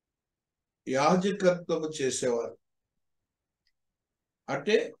 యాజకత్వము చేసేవారు.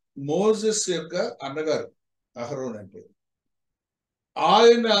 అంటే మోసెస్ యొక్క అన్నగారు అహరోన్ అంటే.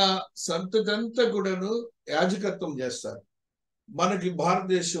 ఆయన సంతతి అంతా కూడాను యాజకత్వం చేస్తారు. మనకి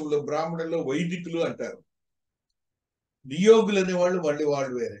భారతదేశంలో బ్రాహ్మణుల్లో వైదికులు అంటారు, నియోగులు అనేవాళ్ళు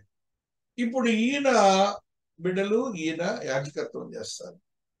వాళ్ళు వేరే. ఇప్పుడు ఈయన బిడ్డలు ఈయన యాజకత్వం చేస్తారు.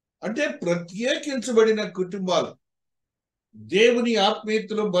 అంటే ప్రత్యేకించబడిన కుటుంబాలు, దేవుని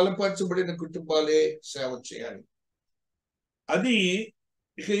ఆత్మీయతలో బలపరచబడిన కుటుంబాలే సేవ చేయాలి. అది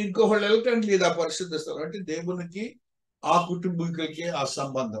ఇక ఇంకొకళ్ళు వెళ్ళటం లేదు ఆ పరిశుద్ధ స్థలం. అంటే దేవునికి ఆ కుటుంబీకులకి ఆ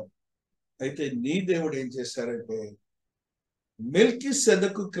సంబంధం. అయితే నీ దేవుడు ఏం చేశారంటే,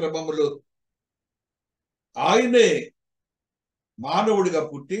 మెల్కీసెదెకు క్రమములో ఆయనే మానవుడిగా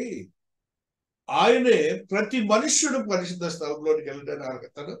పుట్టి ఆయనే ప్రతి మనుష్యుడు పరిశుద్ధ స్థలంలోనికి వెళ్ళడానికి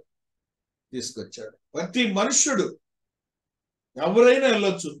అర్హతను తీసుకొచ్చాడు. ప్రతి మనుష్యుడు ఎవరైనా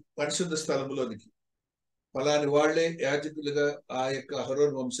వెళ్ళొచ్చు పరిశుద్ధ స్థలంలోనికి. ఫలాని వాళ్లే యాజకులుగా ఆ యొక్క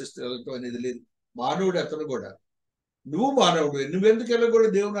అహరోను వంశస్థులు వెళ్ళటం అనేది లేదు. మానవుడు అతను కూడా. నువ్వు మానవుడు, నువ్వెందుకు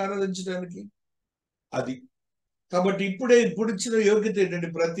వెళ్ళకూడదు దేవుని ఆరాధించడానికి? అది కాబట్టి ఇప్పుడు ఇచ్చిన యోగ్యత ఏంటంటే,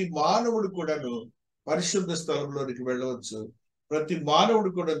 ప్రతి మానవుడు కూడాను పరిశుద్ధ స్థలంలోనికి వెళ్ళవచ్చు. ప్రతి మానవుడు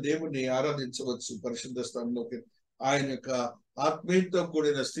కూడా దేవుని ఆరాధించవచ్చు. పరిశుద్ధ స్థలంలోకి ఆయన యొక్క ఆత్మీయతో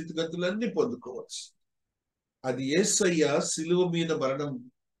కూడిన స్థితిగతులన్నీ పొందుకోవచ్చు. అది యేసయ్య సిలువ మీద మరణం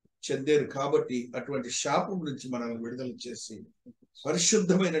చెందారు కాబట్టి అటువంటి శాపం నుంచి మనల్ని విడుదల చేసి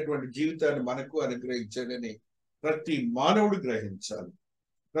పరిశుద్ధమైనటువంటి జీవితాన్ని మనకు అనుగ్రహించాడని ప్రతి మానవుడు గ్రహించాలి.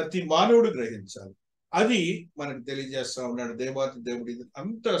 ప్రతి మానవుడు గ్రహించాలి. అది మనకు తెలియజేస్తా ఉన్నాడు దేవాతి దేవుడి.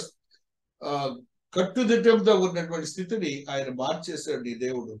 అంత కట్టుదిట్టంతో ఉన్నటువంటి స్థితిని ఆయన మార్చేశాడు. ఈ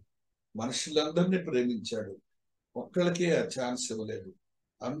దేవుడు మనుషులందరినీ ప్రేమించాడు, ఒక్కళ్ళకే ఆ ఛాన్స్ ఇవ్వలేదు.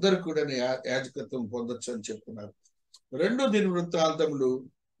 అందరు కూడా యాజకత్వం పొందొచ్చు అని చెప్తున్నారు. 2 దినవృత్తాంతములు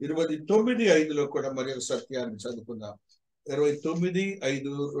 29:5 కూడా మరి ఒక సత్యాన్ని చదువుకుందాం.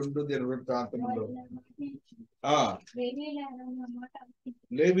 29:5 2 దినవృత్తాంతములో,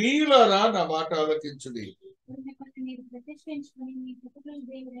 లేవీయులారా నా మాట ఆలకించుడి.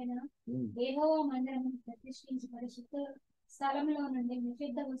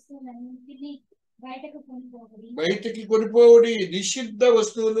 బయటికి కొనిపోవడి. నిషిద్ధ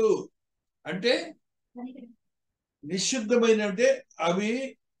వస్తువులు అంటే నిషిద్ధమైన అంటే అవి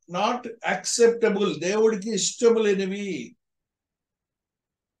నాట్ యాక్సెప్టబుల్, దేవుడికి ఇష్టము లేనివి,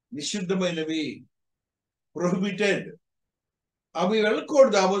 నిషిద్ధమైనవి, ప్రొహిబిటెడ్. అవి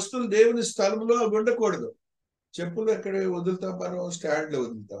వెళ్ళకూడదు. ఆ వస్తువులు దేవుని స్థలంలో అవి ఉండకూడదు. చెప్పులు ఎక్కడ వదులుతాం మనం? స్టాండ్ లో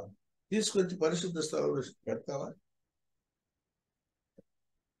వదులుతాం. తీసుకొచ్చి పరిశుద్ధ స్థలంలో పెడతావా?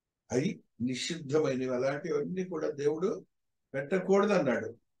 అవి నిషిద్ధమైనవి. అలాంటివన్నీ కూడా దేవుడు పెట్టకూడదు అన్నాడు.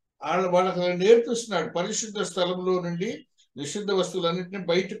 వాళ్ళకి నేర్పిస్తున్నాడు. పరిశుద్ధ స్థలంలో నుండి నిషిద్ధ వస్తువులన్నింటినీ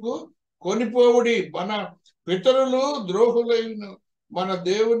బయటకు కొనిపోవుడి. మన పితరులు ద్రోహులైన మన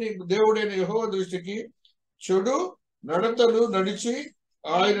దేవుడైన యెహోవా దృష్టికి చెడు నడతలు నడిచి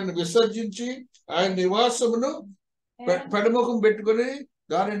ఆయనను విసర్జించి ఆయన నివాసమును పెడముఖం పెట్టుకుని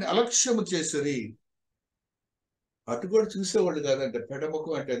దానిని అలక్ష్యము చేసిరి. అటు కూడా చూసేవాళ్ళు కాదంటే,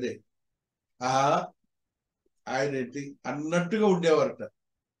 పెడముఖం అంటే అదే ఆయన అన్నట్టుగా ఉండేవారట.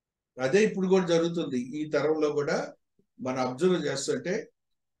 అదే ఇప్పుడు కూడా జరుగుతుంది. ఈ తరంలో కూడా మనం అబ్జర్వ్ చేస్తుంటే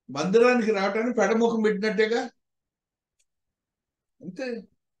మందిరానికి రావటానికి పెడముఖం పెట్టినట్టేగా, అంతే.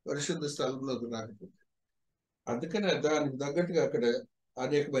 పరిశుద్ధ స్థలంలోకి రాకపోతే అందుకని దానికి తగ్గట్టుగా అక్కడ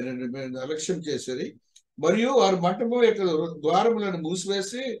అనేకమైన అలక్ష్యం చేసేది. మరియు వారు మంటపం యొక్క ద్వారములను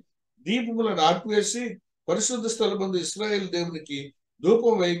మూసివేసి దీపములను ఆర్పివేసి పరిశుద్ధ స్థలమందు ఇశ్రాయేలు దేవునికి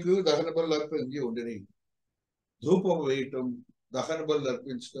ధూపం వేయకు దహన బలులు అర్పించి ఉండని. ధూపం వేయటం, దహన బలులు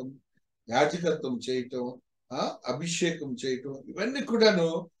అర్పించటం, యాజకత్వం చేయటం, అభిషేకం చేయటం, ఇవన్నీ కూడాను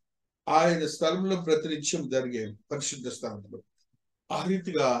ఆయన స్థలంలో ప్రతినిత్యం జరిగే పరిశుద్ధ స్థలంలో. ఆ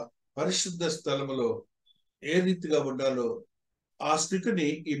రీతిగా పరిశుద్ధ స్థలములో ఏ రీతిగా ఉండాలో ఆ స్థితిని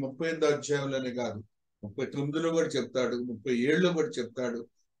ఈ 38వ అధ్యాయంలోనే కాదు, 39లో కూడా చెప్తాడు, 37లో కూడా చెప్తాడు.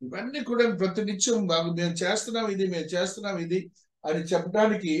 ఇవన్నీ కూడా ప్రతినిత్యం మేము చేస్తున్నాం ఇది అని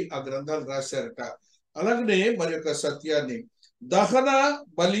చెప్పడానికి ఆ గ్రంథాలు రాశారట. అలాగనే మరి యొక్క సత్యాన్ని దహన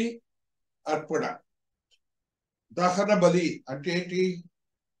బలి అర్పణ. దహన బలి అంటే ఏంటి?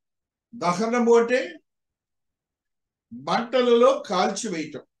 దహనము అంటే మంటలలో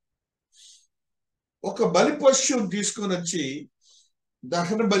కాల్చివేయటం. ఒక బలి పశువును తీసుకొని వచ్చి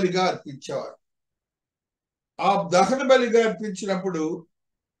దహన బలిగా అర్పించేవారు. ఆ దహన బలిగా అర్పించినప్పుడు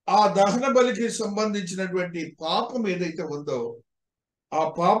ఆ దహన బలికి సంబంధించినటువంటి పాపం ఏదైతే ఉందో ఆ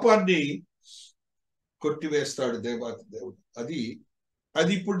పాపాన్ని కొట్టివేస్తాడు దేవాతి దేవుడు. అది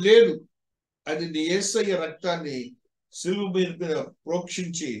ఇప్పుడు లేదు. అది యేసయ్య రక్తాన్ని సిలువ మీద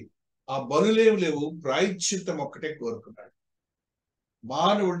ప్రోక్షించి ఆ బలులేం లేవు, ప్రాయశ్చిత్తం ఒక్కటే కోరుకున్నాడు.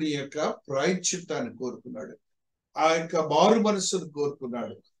 మానవుడి యొక్క ప్రాయశ్చిత్తాన్ని కోరుకున్నాడు, ఆ యొక్క మారు మనస్సును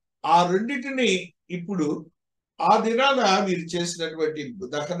కోరుకున్నాడు. ఆ రెండింటిని ఇప్పుడు ఆ దినాన మీరు చేసినటువంటి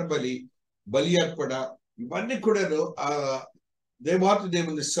దహన బలి అర్పణ ఇవన్నీ కూడాను ఆ దేవాతి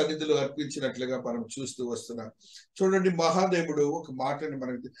దేవుని సన్నిధిలో అర్పించినట్లుగా మనం చూస్తూ వస్తున్నాం. చూడండి, మహాదేవుడు ఒక మాటని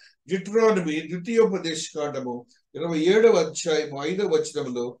మనకి డిట్రానమీ ద్వితీయోపదేశకాండము 27వ అధ్యాయము 5వ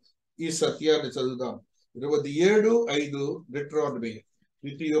వచనంలో ఈ సత్యాన్ని చదువుదాం. 27:5 డిట్రానమీ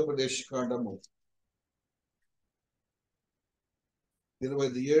ద్వితీయోపదేశకాండము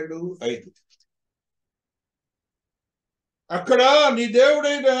 27:5. అక్కడ నీ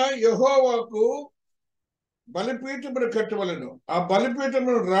దేవుడైన యెహోవాకు బలిపీఠమును కట్టవలను, ఆ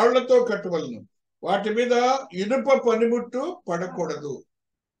బలిపీఠమును రాళ్లతో కట్టవలను, వాటి మీద ఇనుప పనిముట్టు పడకూడదు.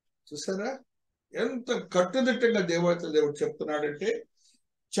 చూసారా ఎంత కట్టుదిట్టంగా దేవుడు చెప్తున్నాడంటే,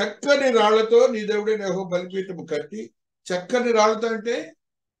 చక్కని రాళ్లతో నీ దేవుడైన యెహోవా బలిపీఠము కట్టి, చక్కని రాళ్లతో అంటే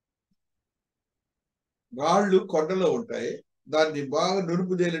రాళ్ళు కొండలో ఉంటాయి, దాన్ని బాగా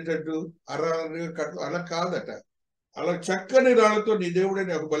నునుపు తేలేటట్టు అలా కాదట. అలా చక్కని రాళ్లతో నీ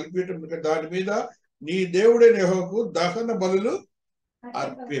దేవుడైన ఒక బలిపీఠం, దాని మీద నీ దేవుడైన యెహోవాకు దహన బలులు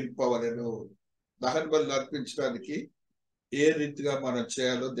అర్పింపవలెను. దహన బలులు అర్పించడానికి ఏ రీతిగా మనం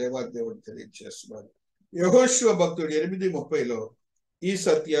చేయాలో దేవుడు తెలియజేస్తున్నాడు. యెహోషువ భక్తుడు 8:30లో ఈ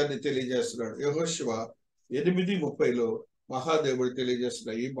సత్యాన్ని తెలియజేస్తున్నాడు. యెహోషువ 8:30లో మహాదేవుడు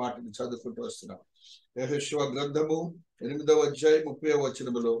తెలియజేస్తున్న ఈ మాటని చదువుకుంటూ వస్తున్నాం. యెహోషువ గ్రంథము 8వ అధ్యాయం 30వ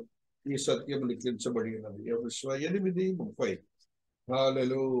వచనములో ఈ సత్యం లిఖించబడి ఉన్నది. యెహోషువ 8:30.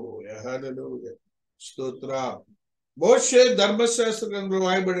 హల్లెలూయా, హల్లెలూయా, స్తోత్ర. మోషే ధర్మశాస్త్ర గ్రంథంలో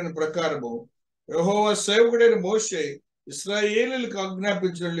రాయబడిన ప్రకారము యెహోవా సేవకుడైన మోషే ఇశ్రాయేలీయులకు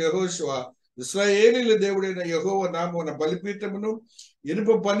ఆజ్ఞాపించిన యెహోషువ ఇశ్రాయేలీయుల దేవుడైన యెహోవా నామమున బలిపీఠమును ఇనుప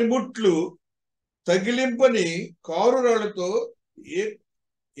పనిముట్లు తగిలింపని కారురాళ్లతో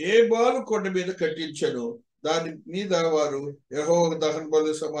ఏబాలు కొండ మీద కట్టించను. దాని మీద వారు యెహోవాకు దహన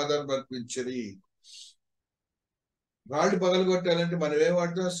బలులు సమాధానం అర్పించరి. రాళ్ళు పగలు కొట్టాలంటే మనం ఏం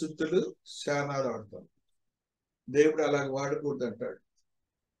వాడతాం? సుత్తులు, శానాలు వాడతాం. దేవుడు అలాగ వాడకూడదు అంటాడు.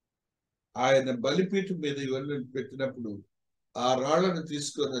 ఆయన బలిపీఠం మీద ఇవన్నీ పెట్టినప్పుడు ఆ రాళ్లను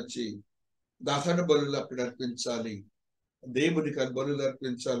తీసుకొని వచ్చి దహన బలులు అక్కడ అర్పించాలి, దేవునికి బలులు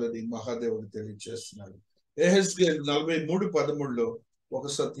అర్పించాలని మహాదేవుడు తెలియజేస్తున్నాడు. యెహెజ్కేలు 43:13లో ఒక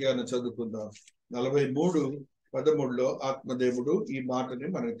సత్యాన్ని చదువుకుందాం. 43:13లో ఆత్మదేవుడు ఈ మాటని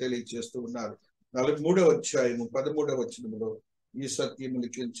మనకు తెలియజేస్తూ ఉన్నారు. 43వ అధ్యాయము 13వ వచనములో ఈ సత్యము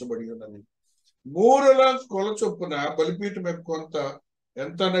లిఖించబడి ఉన్నది. మూరల కొల చొప్పున బలిపీఠం కొంత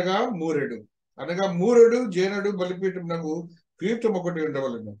ఎంతనగా మూరెడు, అనగా మూరెడు జేనడు బలిపీఠమునకు పీఠం ఒకటి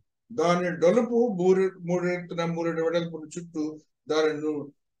ఉండవలను. దాని డొలుపు మూరెత్తున మూరెడు వెడల్పును, చుట్టూ దాని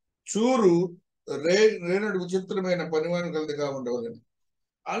చూరు రేనడు విచిత్రమైన పనివాని కలదిగా ఉండవలను.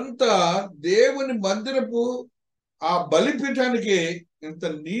 అంత దేవుని మందిరపు ఆ బలిపీఠానికి ఇంత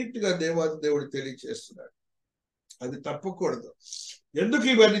నీట్ గా దేవుడు తెలియచేస్తున్నాడు. అది తప్పకూడదు. ఎందుకు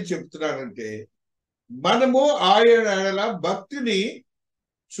ఇవన్నీ చెప్తున్నాడంటే, మనము ఆయన భక్తిని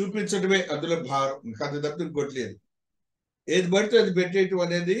చూపించడమే అందులో భారం. అది తప్ప ఇంకోట్లేదు. ఏది పడితే అది పెట్టేయటం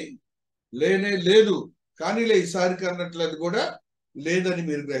అనేది లేనే లేదు. కానీ ఈసారికి అన్నట్లు అది కూడా లేదని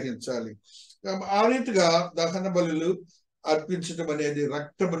మీరు గ్రహించాలి. ఆ రీతిగా దహన బలులు అర్పించటం అనేది,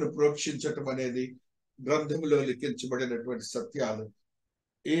 రక్తమును ప్రోక్షించటం అనేది గ్రంథంలో లిఖించబడినటువంటి సత్యాలు.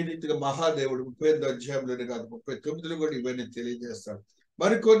 ఈ రీతిగా మహాదేవుడు 38వ అధ్యాయంలోనే కాదు 39లో కూడా ఇవన్నీ తెలియజేస్తాడు.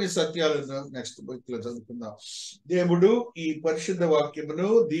 మరికొన్ని సత్యాలను నెక్స్ట్ బుక్ లో చదువుకుందాం. దేవుడు ఈ పరిశుద్ధ వాక్యమును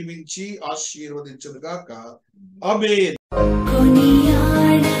దీవించి ఆశీర్వదించును గాక. ఆమేన్.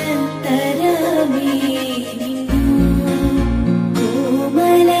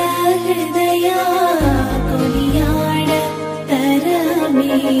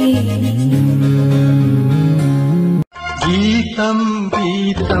 గీతం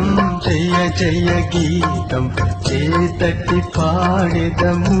గీతం జయ జయ గీతం చేతటి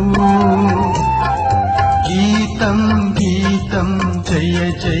పాడెదము. గీతం గీతం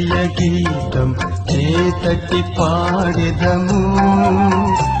జయ జయ గీతం చేతటి పాడెదము.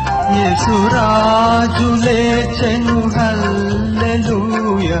 యేసురాజు లేచెను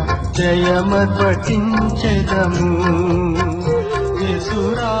హల్లెలూయా జయమద్వటించెదము.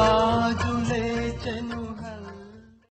 యేసురాజు